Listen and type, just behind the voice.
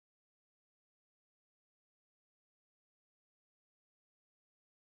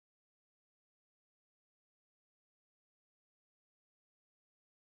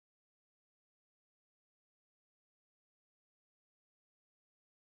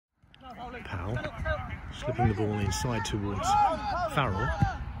Powell slipping the ball inside towards Farrell.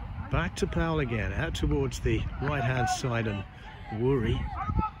 Back to Powell again, out towards the right-hand side, and Worry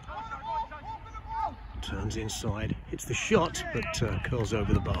turns inside, hits the shot, but curls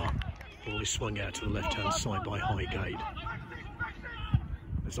over the bar. Ball is swung out to the left-hand side by Highgate.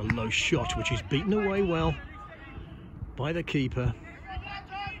 There's a low shot which is beaten away well by the keeper.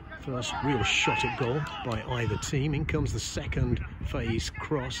 First real shot at goal by either team. In comes the second phase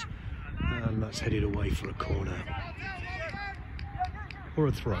cross, and that's headed away for a corner or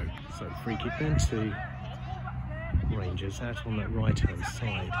a throw. So free kick then to Rangers out on that right-hand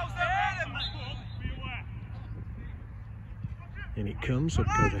side. In it comes, up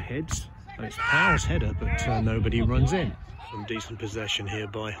go the heads, and it's Powell's header, but nobody runs in. Some decent possession here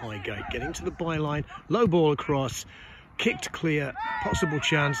by Highgate, getting to the byline, low ball across, kicked clear, possible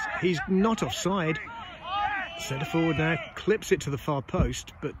chance. He's not offside. Centre forward now clips it to the far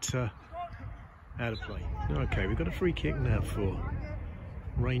post, but out of play. Okay, we've got a free kick now for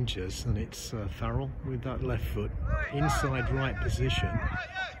Rangers, and it's Farrell with that left foot inside right position.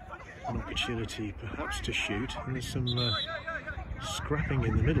 An opportunity perhaps to shoot, and there's some scrapping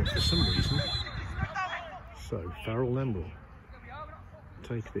in the middle for some reason. So Farrell then will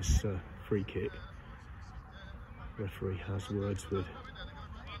take this free kick. Referee has words with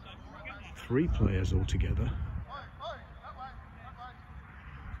 3 players altogether.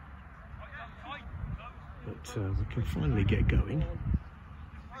 But we can finally get going.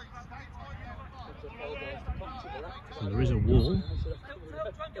 And there is a wall.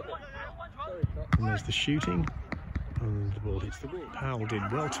 And there's the shooting. And the ball hits the wall. Powell did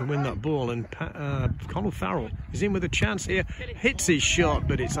well to win that ball, and Conor Farrell is in with a chance here. Hits his shot,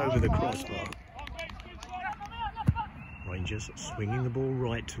 but it's over the crossbar. Rangers swinging the ball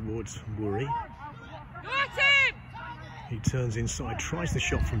right towards Worry. He turns inside, tries the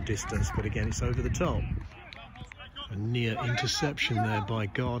shot from distance, but again it's over the top. A near interception there by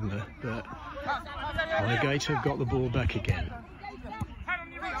Gardner, but Highgate have got the ball back again.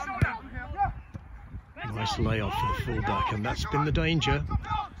 Nice layoff for the fullback, and that's been the danger.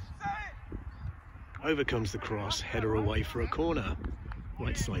 Over comes the cross, header away for a corner.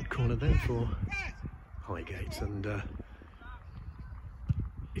 Right side corner then for Highgate, and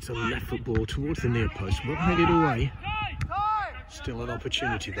it's a left foot ball towards the near post, well headed away. Still an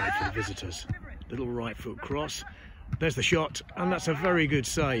opportunity there for the visitors. Little right foot cross, there's the shot, and that's a very good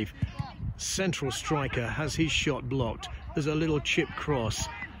save. Central striker has his shot blocked. There's a little chip cross,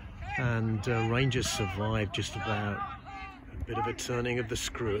 and Rangers survive just about. A bit of a turning of the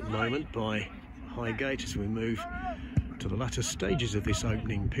screw at the moment by Highgate as we move to the latter stages of this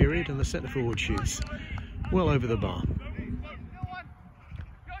opening period, and the centre forward shoots well over the bar.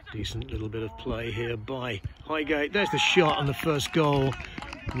 Decent little bit of play here by Highgate. There's the shot and the first goal.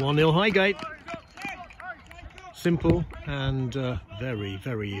 1-0 Highgate. Simple and very,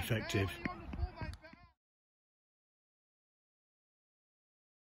 very effective.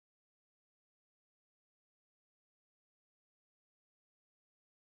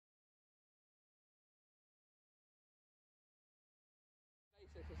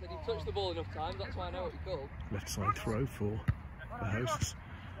 I said you touched the ball enough times, that's why I know what you called. Left side throw for the hosts.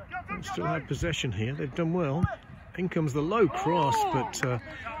 They still have possession here, they've done well. In comes the low cross, but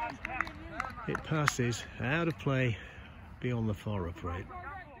it passes out of play beyond the far upright.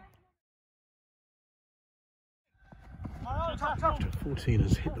 After 14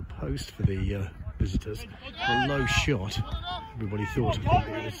 has hit the post for the visitors. A low shot. Everybody thought it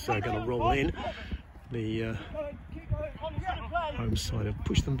was going to roll in. The home side have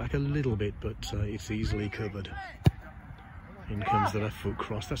pushed them back a little bit, but it's easily covered. In comes the left foot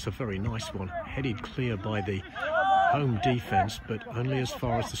cross. That's a very nice one. Headed clear by the home defence, but only as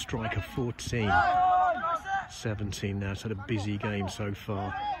far as the striker. 14. 17 now. It's had a busy game so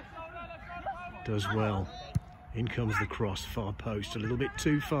far. Does well. In comes the cross. Far post. A little bit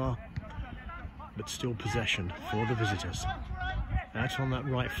too far, but still possession for the visitors. Out on that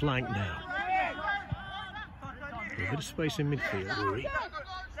right flank now. A bit of space in midfield. Worry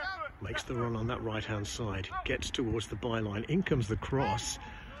makes the run on that right hand side, gets towards the byline. In comes the cross.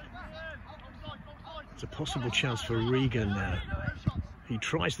 It's a possible chance for Regan now. He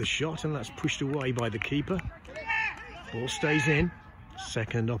tries the shot, and that's pushed away by the keeper. Ball stays in.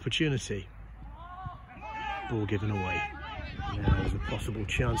 Second opportunity. Ball given away. Now there's a possible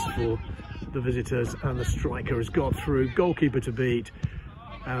chance for the visitors, and the striker has got through. Goalkeeper to beat,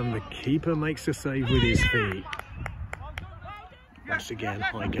 and the keeper makes a save with his feet. Once again,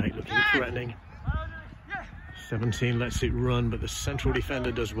 Highgate looking threatening. 17 lets it run, but the central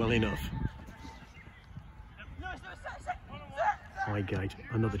defender does well enough. Highgate,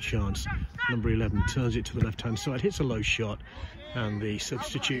 another chance. Number 11 turns it to the left-hand side, hits a low shot, and the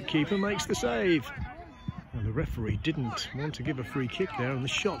substitute keeper makes the save. And the referee didn't want to give a free kick there, and the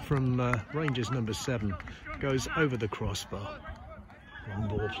shot from Rangers number 7 goes over the crossbar. Long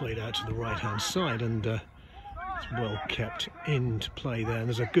ball played out to the right-hand side, and it's well kept into play there. And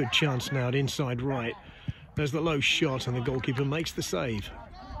there's a good chance now at inside right. There's the low shot, and the goalkeeper makes the save.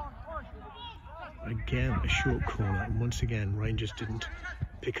 Again, a short corner, and once again, Rangers didn't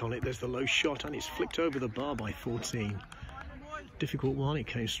pick on it. There's the low shot, and it's flicked over the bar by 14. Difficult one, it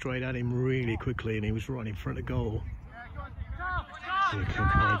came straight at him really quickly, and he was right in front of goal. Here come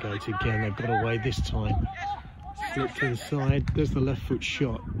Highgate again, they've got away this time. Flipped inside, there's the left foot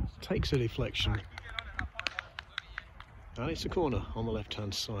shot, takes a deflection. And it's a corner on the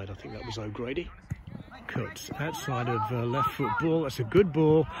left-hand side, I think that was O'Grady. Cuts outside of left foot ball, that's a good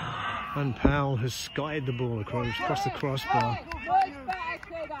ball. And Powell has skied the ball across the crossbar.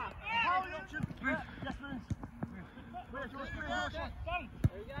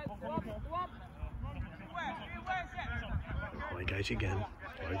 Highgate again,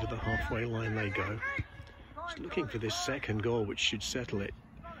 over the halfway line they go. Just looking for this second goal, which should settle it.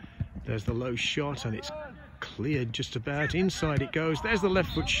 There's the low shot, and it's cleared just about. Inside it goes. There's the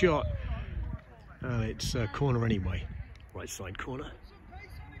left foot shot, and it's a corner anyway. Right side corner,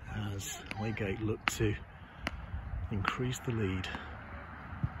 as Highgate look to increase the lead.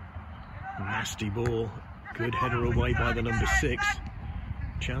 Nasty ball, good header away by the number 6.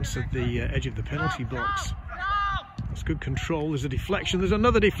 Chance at the edge of the penalty box. That's good control. There's a deflection, there's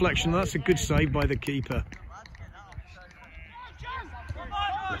another deflection. That's a good save by the keeper.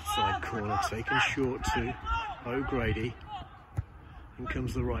 Left side corner taken short to O'Grady. In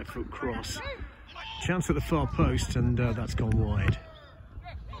comes the right foot cross. Chance at the far post, and that's gone wide.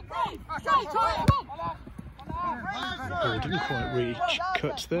 The ball didn't quite reach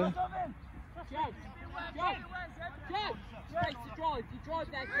Cuts there.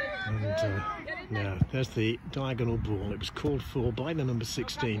 And now there's the diagonal ball. It was called for by the number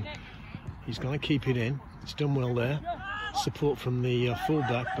 16. He's going to keep it in. It's done well there. Support from the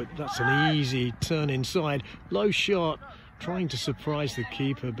fullback, but that's an easy turn inside. Low shot, trying to surprise the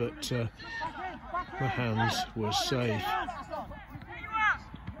keeper, but the hands were safe.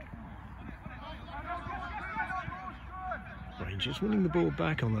 Rangers winning the ball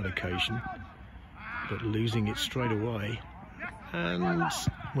back on that occasion, but losing it straight away and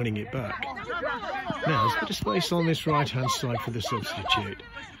winning it back. Now there's a bit of space on this right hand side for the substitute.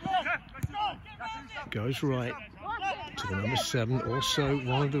 Goes right to the number 7, also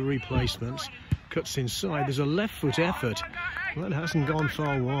one of the replacements. Cuts inside, there's a left foot effort. Well, that hasn't gone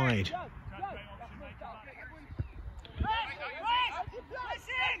far wide.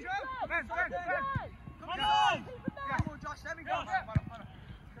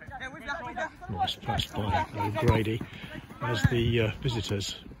 Nice pass by O'Grady as the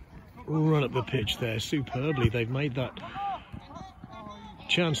visitors run up the pitch there superbly. They've made that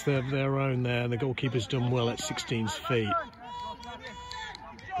chance of their own there, and the goalkeeper's done well at 16's feet.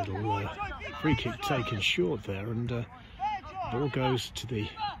 Little free kick taken short there, and ball goes to the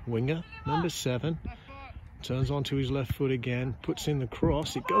winger, number 7. Turns onto his left foot again, puts in the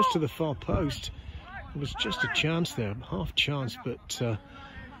cross. It goes to the far post. It was just a chance there, half chance, but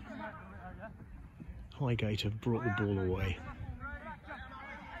Highgate have brought the ball away.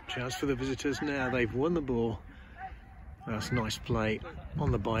 Chance for the visitors now. They've won the ball. That's nice play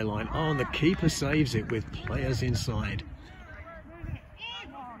on the byline. Oh, and the keeper saves it with players inside.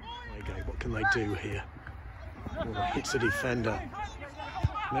 Highgate, what can they do here? Oh, hits a defender.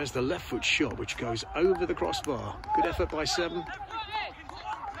 And there's the left foot shot, which goes over the crossbar. Good effort by 7.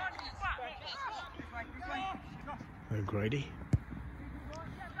 O'Grady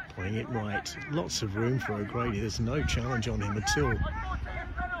playing it right. Lots of room for O'Grady. There's no challenge on him at all.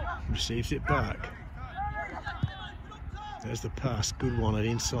 Receives it back. There's the pass. Good one at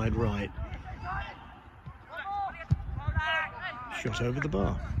inside right. Shot over the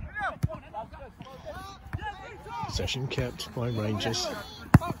bar. Possession kept by Rangers.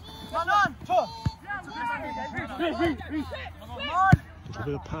 A little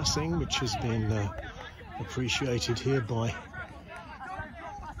bit of passing, which has been appreciated here by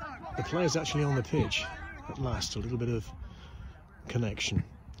the players actually on the pitch. At last, a little bit of connection.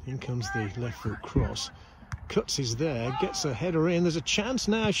 In comes the left foot cross. Cuts is there, gets a header in. There's a chance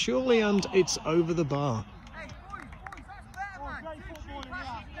now, surely, and it's over the bar.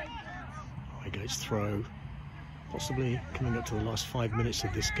 Highgate's throw, possibly coming up to the last 5 minutes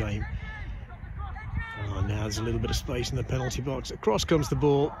of this game. Oh, now there's a little bit of space in the penalty box. Across comes the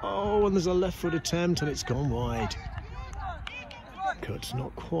ball. Oh, and there's a left foot attempt, and it's gone wide. Cut's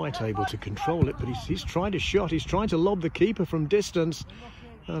not quite able to control it, but he's tried a shot. He's trying to lob the keeper from distance,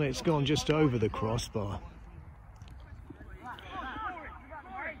 and it's gone just over the crossbar.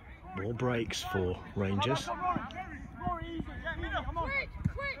 Ball breaks for Rangers.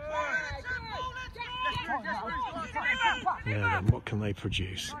 Now then, what can they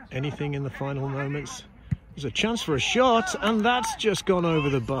produce? Anything in the final moments? There's a chance for a shot, and that's just gone over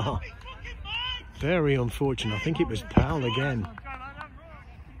the bar. Very unfortunate. I think it was Powell again.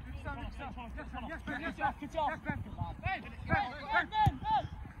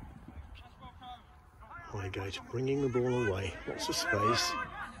 Highgate bringing the ball away. Lots of space.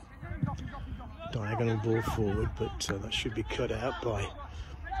 Diagonal ball forward, but that should be cut out by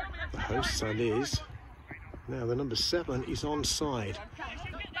the hosts, and is. Now the number 7 is onside.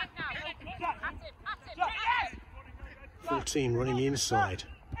 14 running the inside.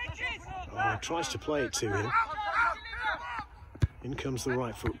 Tries to play it to him. In comes the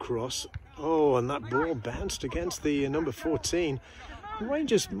right foot cross. Oh, and that ball bounced against the number 14.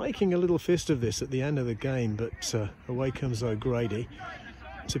 Rangers making a little fist of this at the end of the game, but away comes O'Grady.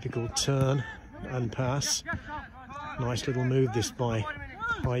 Typical turn and pass. Nice little move this by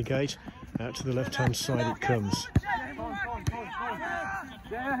Highgate. Out to the left-hand side it comes.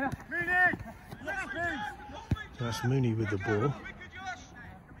 That's Mooney with the ball.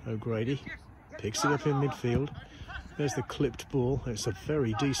 O'Grady picks it up in midfield. There's the clipped ball. It's a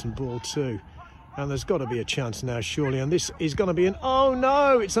very decent ball too. And there's got to be a chance now, surely. And this is going to be an... Oh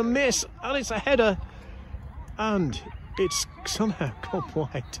no, it's a miss. And it's a header. And it's somehow gone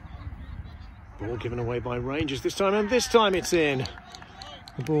wide. Ball given away by Rangers this time. And this time it's in.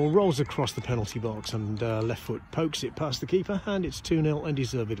 The ball rolls across the penalty box and left foot pokes it past the keeper. And it's 2-0 and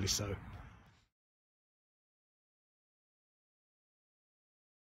deservedly so.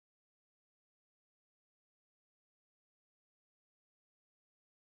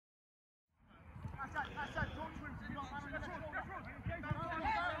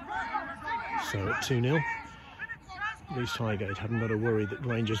 So at 2-0, at least Highgate haven't got to worry that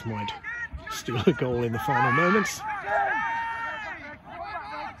Rangers might steal a goal in the final moments.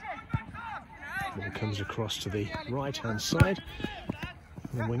 Ball comes across to the right-hand side.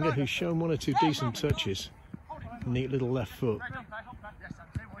 And the winger, who's shown 1 or 2 decent touches. Neat little left foot.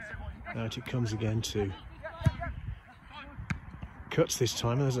 Out it comes again to Cuts this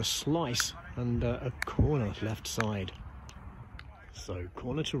time, and there's a slice and a corner left side. So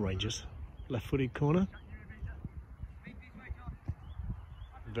corner to Rangers. Left-footed corner.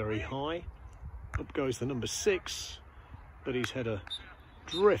 Very high. Up goes the number 6, but his header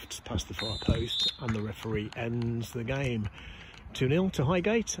drifts past the far post, and the referee ends the game. 2-0 to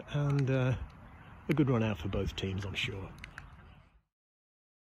Highgate, and a good run out for both teams, I'm sure.